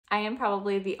I am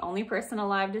probably the only person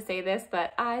alive to say this,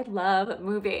 but I love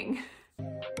moving.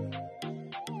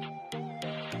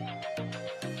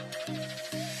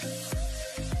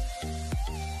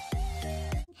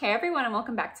 Hey everyone, and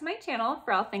welcome back to my channel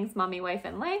for all things mommy, wife,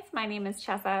 and life. My name is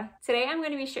Chessa. Today I'm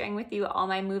going to be sharing with you all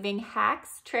my moving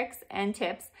hacks, tricks, and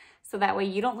tips so that way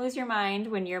you don't lose your mind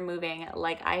when you're moving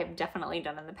like I have definitely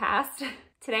done in the past.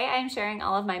 Today I am sharing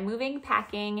all of my moving,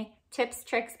 packing, tips,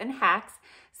 tricks, and hacks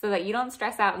so that you don't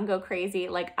stress out and go crazy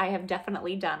like I have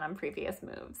definitely done on previous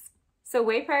moves. So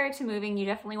way prior to moving, you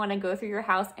definitely want to go through your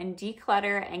house and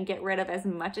declutter and get rid of as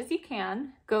much as you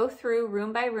can. Go through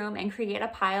room by room and create a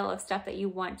pile of stuff that you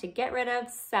want to get rid of,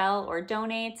 sell, or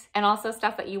donate, and also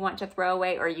stuff that you want to throw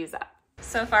away or use up.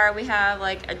 So far we have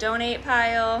like a donate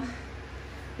pile,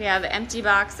 we have empty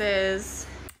boxes.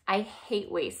 I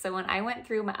hate waste, so when I went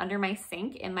through under my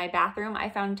sink in my bathroom, I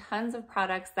found tons of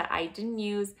products that I didn't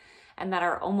use and that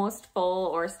are almost full,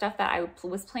 or stuff that I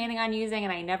was planning on using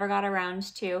and I never got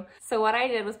around to. So what I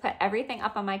did was put everything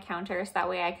up on my counter so that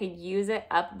way I could use it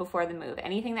up before the move.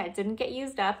 Anything that didn't get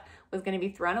used up was going to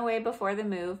be thrown away before the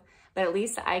move, but at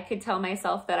least I could tell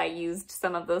myself that I used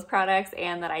some of those products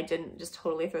and that I didn't just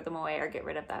totally throw them away or get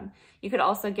rid of them. You could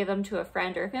also give them to a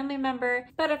friend or a family member,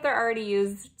 but if they're already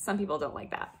used, some people don't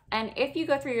like that. And if you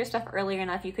go through your stuff earlier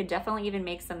enough, you could definitely even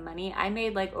make some money. I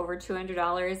made like over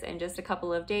 $200 in just a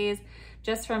couple of days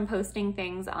just from posting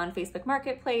things on Facebook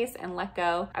Marketplace and Let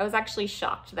Go. I was actually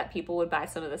shocked that people would buy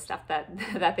some of the stuff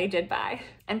that they did buy.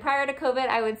 And prior to COVID,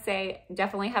 I would say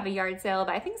definitely have a yard sale,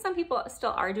 but I think some people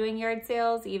still are doing yard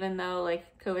sales even though like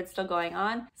COVID's still going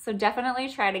on. So definitely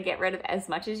try to get rid of as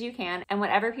much as you can. And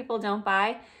whatever people don't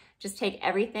buy, just take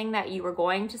everything that you were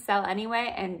going to sell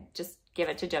anyway and just give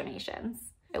it to donations.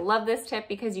 I love this tip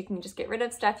because you can just get rid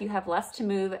of stuff, you have less to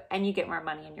move, and you get more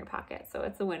money in your pocket. So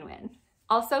it's a win-win.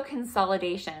 Also,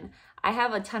 consolidation. I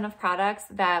have a ton of products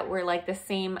that were like the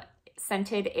same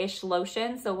scented-ish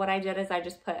lotion. So what I did is I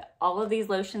just put all of these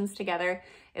lotions together,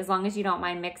 as long as you don't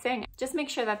mind mixing. Just make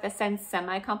sure that the scents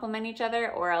semi-complement each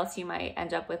other, or else you might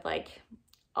end up with like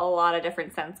a lot of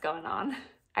different scents going on.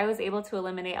 I was able to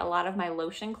eliminate a lot of my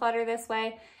lotion clutter this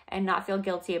way and not feel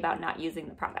guilty about not using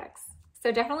the products.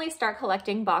 So definitely start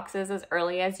collecting boxes as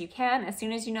early as you can. As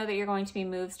soon as you know that you're going to be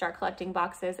moved, start collecting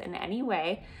boxes in any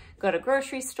way. Go to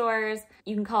grocery stores.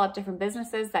 You can call up different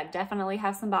businesses that definitely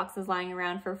have some boxes lying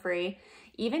around for free.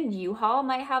 Even U-Haul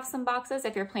might have some boxes.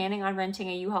 If you're planning on renting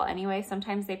a U-Haul anyway,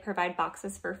 sometimes they provide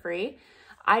boxes for free.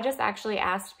 I just actually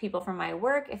asked people from my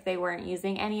work if they weren't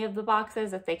using any of the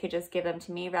boxes, if they could just give them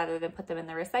to me rather than put them in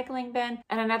the recycling bin.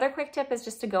 And another quick tip is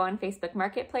just to go on Facebook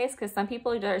Marketplace, because some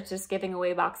people are just giving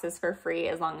away boxes for free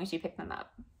as long as you pick them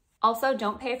up. Also,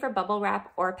 don't pay for bubble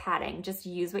wrap or padding. Just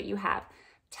use what you have.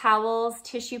 Towels,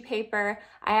 tissue paper.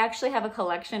 I actually have a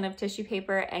collection of tissue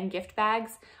paper and gift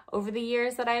bags over the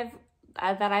years that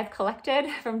I've collected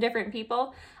from different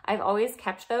people. I've always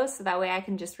kept those so that way I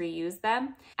can just reuse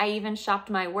them. I even shopped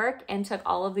my work and took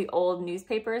all of the old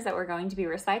newspapers that were going to be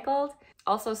recycled.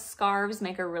 Also, scarves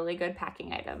make a really good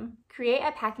packing item. Create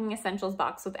a packing essentials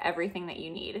box with everything that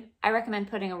you need. I recommend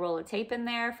putting a roll of tape in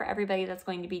there for everybody that's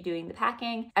going to be doing the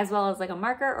packing, as well as like a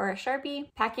marker or a Sharpie,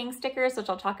 packing stickers, which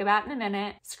I'll talk about in a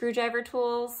minute, screwdriver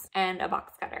tools, and a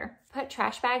box cutter. Put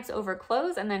trash bags over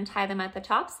clothes and then tie them at the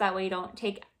top so that way you don't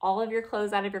take all of your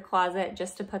clothes out of your closet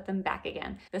just to put them back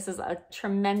again. This is a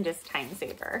tremendous time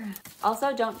saver.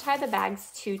 Also, don't tie the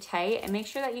bags too tight and make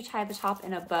sure that you tie the top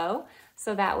in a bow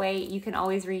so that way you can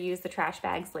always reuse the trash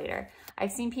bags later.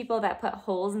 I've seen people that put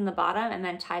holes in the bottom and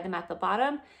then tie them at the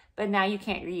bottom, but now you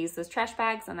can't reuse those trash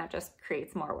bags and that just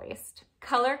creates more waste.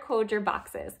 Color code your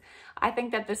boxes. I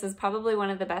think that this is probably one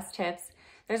of the best tips.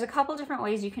 There's a couple different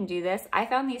ways you can do this. I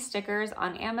found these stickers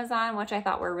on Amazon, which I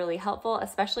thought were really helpful,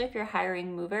 especially if you're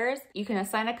hiring movers. You can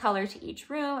assign a color to each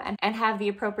room and have the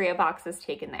appropriate boxes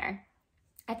taken there.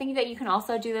 I think that you can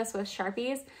also do this with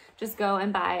Sharpies. Just go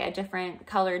and buy a different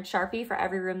colored Sharpie for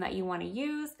every room that you want to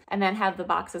use and then have the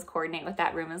boxes coordinate with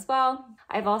that room as well.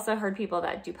 I've also heard people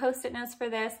that do Post-it notes for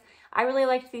this. I really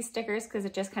liked these stickers because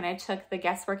it just kind of took the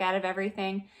guesswork out of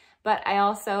everything. But I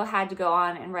also had to go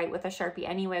on and write with a Sharpie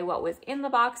anyway what was in the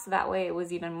box, so that way it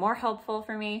was even more helpful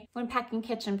for me. When packing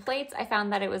kitchen plates, I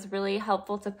found that it was really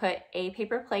helpful to put a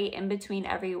paper plate in between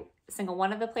every single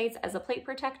one of the plates as a plate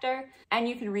protector, and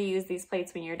you can reuse these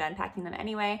plates when you're done packing them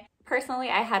anyway. Personally,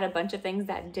 I had a bunch of things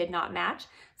that did not match,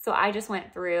 so I just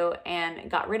went through and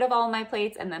got rid of all of my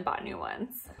plates and then bought new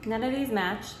ones. None of these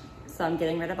match, so I'm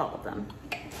getting rid of all of them.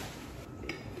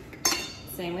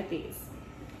 Same with these.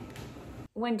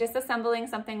 When disassembling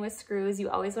something with screws, you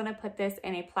always want to put this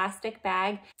in a plastic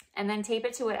bag and then tape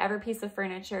it to whatever piece of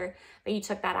furniture that you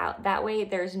took that out. That way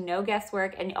there's no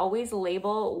guesswork, and always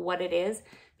label what it is,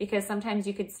 because sometimes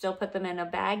you could still put them in a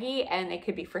baggie and it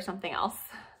could be for something else.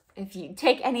 If you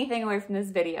take anything away from this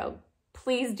video,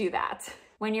 please do that.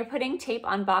 When you're putting tape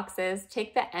on boxes,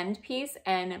 take the end piece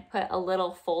and put a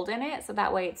little fold in it, so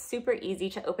that way it's super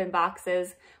easy to open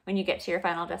boxes when you get to your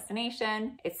final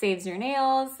destination. It saves your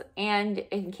nails, and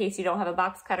in case you don't have a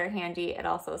box cutter handy, it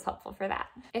also is helpful for that.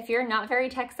 If you're not very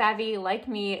tech savvy like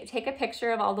me, take a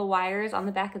picture of all the wires on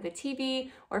the back of the TV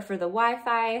or for the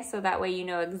Wi-Fi, so that way you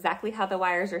know exactly how the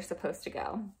wires are supposed to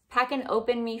go. Pack an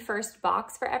open me first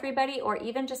box for everybody, or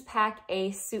even just pack a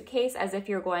suitcase as if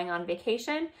you're going on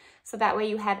vacation. So that way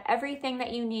you have everything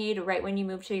that you need right when you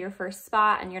move to your first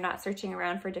spot, and you're not searching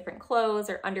around for different clothes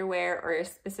or underwear or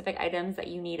specific items that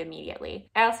you need immediately.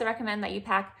 I also recommend that you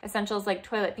pack essentials like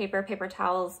toilet paper, paper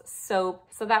towels, soap,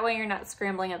 so that way you're not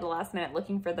scrambling at the last minute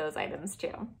looking for those items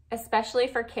too. Especially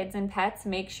for kids and pets,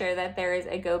 make sure that there is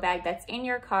a go bag that's in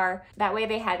your car. That way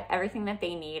they have everything that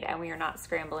they need, and we are not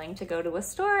scrambling to go to a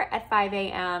store at 5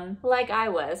 a.m. like I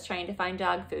was trying to find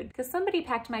dog food because somebody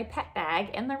packed my pet bag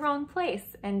in the wrong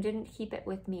place and didn't keep it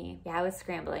with me. Yeah, I was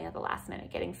scrambling at the last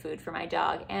minute getting food for my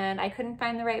dog, and I couldn't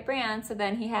find the right brand, so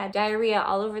then he had diarrhea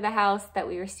all over the house that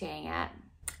we were staying at.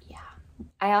 Yeah.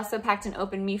 I also packed an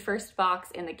open me first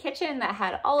box in the kitchen that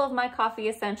had all of my coffee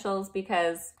essentials,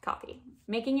 because coffee.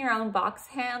 Making your own box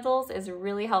handles is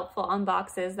really helpful on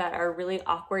boxes that are really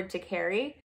awkward to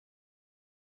carry.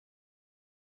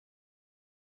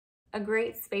 A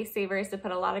great space saver is to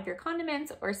put a lot of your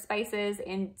condiments or spices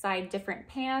inside different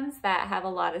pans that have a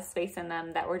lot of space in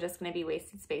them that were just going to be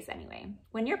wasted space anyway.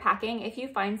 When you're packing, if you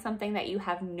find something that you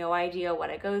have no idea what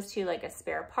it goes to, like a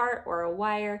spare part or a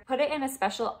wire, put it in a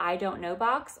special I don't know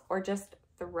box, or just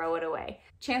throw it away.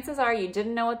 Chances are you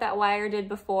didn't know what that wire did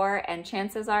before, and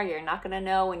chances are you're not going to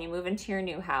know when you move into your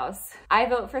new house. I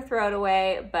vote for throw it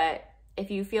away, but if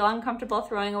you feel uncomfortable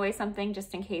throwing away something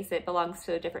just in case it belongs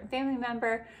to a different family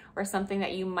member or something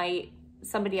that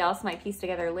somebody else might piece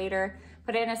together later,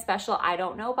 put it in a special I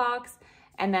don't know box,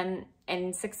 and then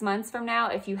in 6 months from now,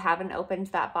 if you haven't opened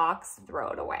that box,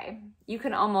 throw it away. You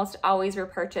can almost always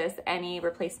repurchase any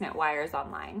replacement wires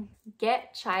online.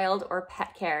 Get child or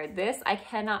pet care. This I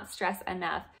cannot stress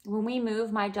enough. When we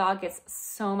move, my dog gets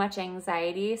so much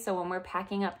anxiety, so when we're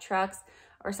packing up trucks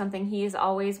or something, he's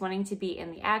always wanting to be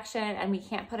in the action, and we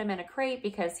can't put him in a crate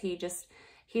because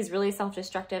he's really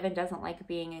self-destructive and doesn't like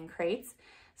being in crates.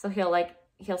 So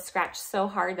he'll scratch so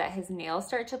hard that his nails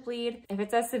start to bleed. If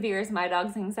it's as severe as my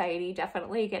dog's anxiety,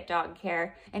 definitely get dog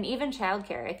care, and even child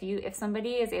care. If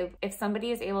somebody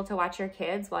is able to watch your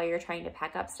kids while you're trying to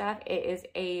pack up stuff, it is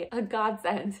a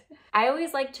godsend. I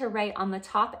always like to write on the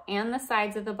top and the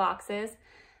sides of the boxes.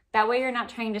 That way you're not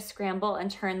trying to scramble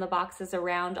and turn the boxes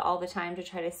around all the time to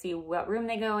try to see what room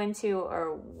they go into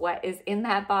or what is in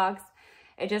that box.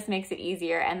 It just makes it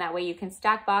easier, and that way you can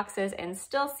stack boxes and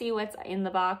still see what's in the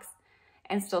box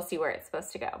and still see where it's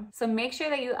supposed to go. So make sure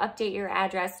that you update your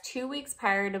address 2 weeks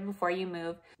prior to before you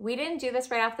move. We didn't do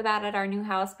this right off the bat at our new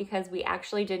house because we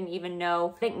actually didn't even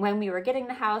know when we were getting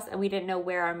the house, and we didn't know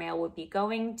where our mail would be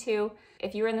going to.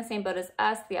 If you were in the same boat as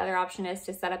us, the other option is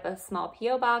to set up a small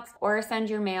P.O. box or send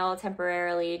your mail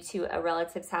temporarily to a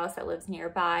relative's house that lives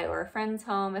nearby, or a friend's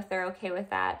home if they're okay with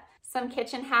that. Some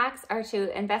kitchen hacks are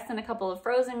to invest in a couple of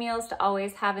frozen meals to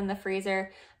always have in the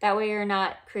freezer. That way you're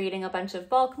not creating a bunch of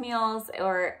bulk meals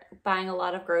or buying a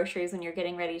lot of groceries when you're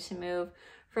getting ready to move.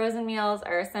 Frozen meals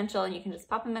are essential, and you can just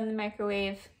pop them in the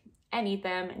microwave and eat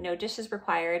them, no dishes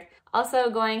required. Also,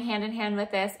 going hand in hand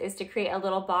with this is to create a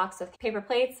little box with paper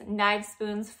plates, knives,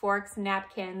 spoons, forks,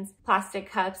 napkins,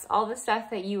 plastic cups, all the stuff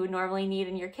that you would normally need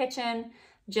in your kitchen,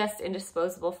 just in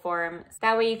disposable form.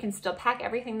 That way you can still pack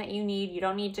everything that you need, you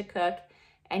don't need to cook,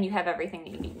 and you have everything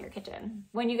that you need in your kitchen.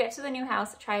 When you get to the new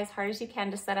house, try as hard as you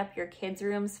can to set up your kids'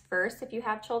 rooms first if you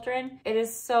have children. It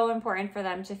is so important for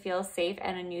them to feel safe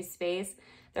in a new space.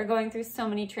 They're going through so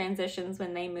many transitions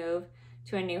when they move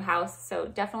to a new house, so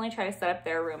definitely try to set up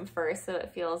their room first so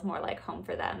it feels more like home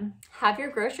for them. Have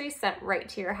your groceries sent right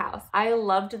to your house. I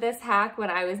loved this hack when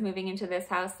I was moving into this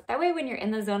house. That way when you're in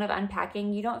the zone of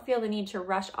unpacking, you don't feel the need to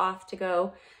rush off to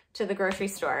go to the grocery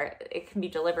store. It can be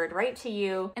delivered right to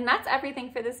you. And that's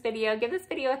everything for this video. Give this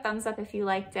video a thumbs up if you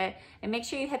liked it, and make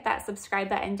sure you hit that subscribe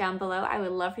button down below. I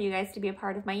would love for you guys to be a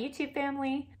part of my YouTube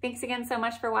family. Thanks again so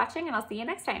much for watching, and I'll see you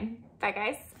next time. Bye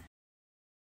guys.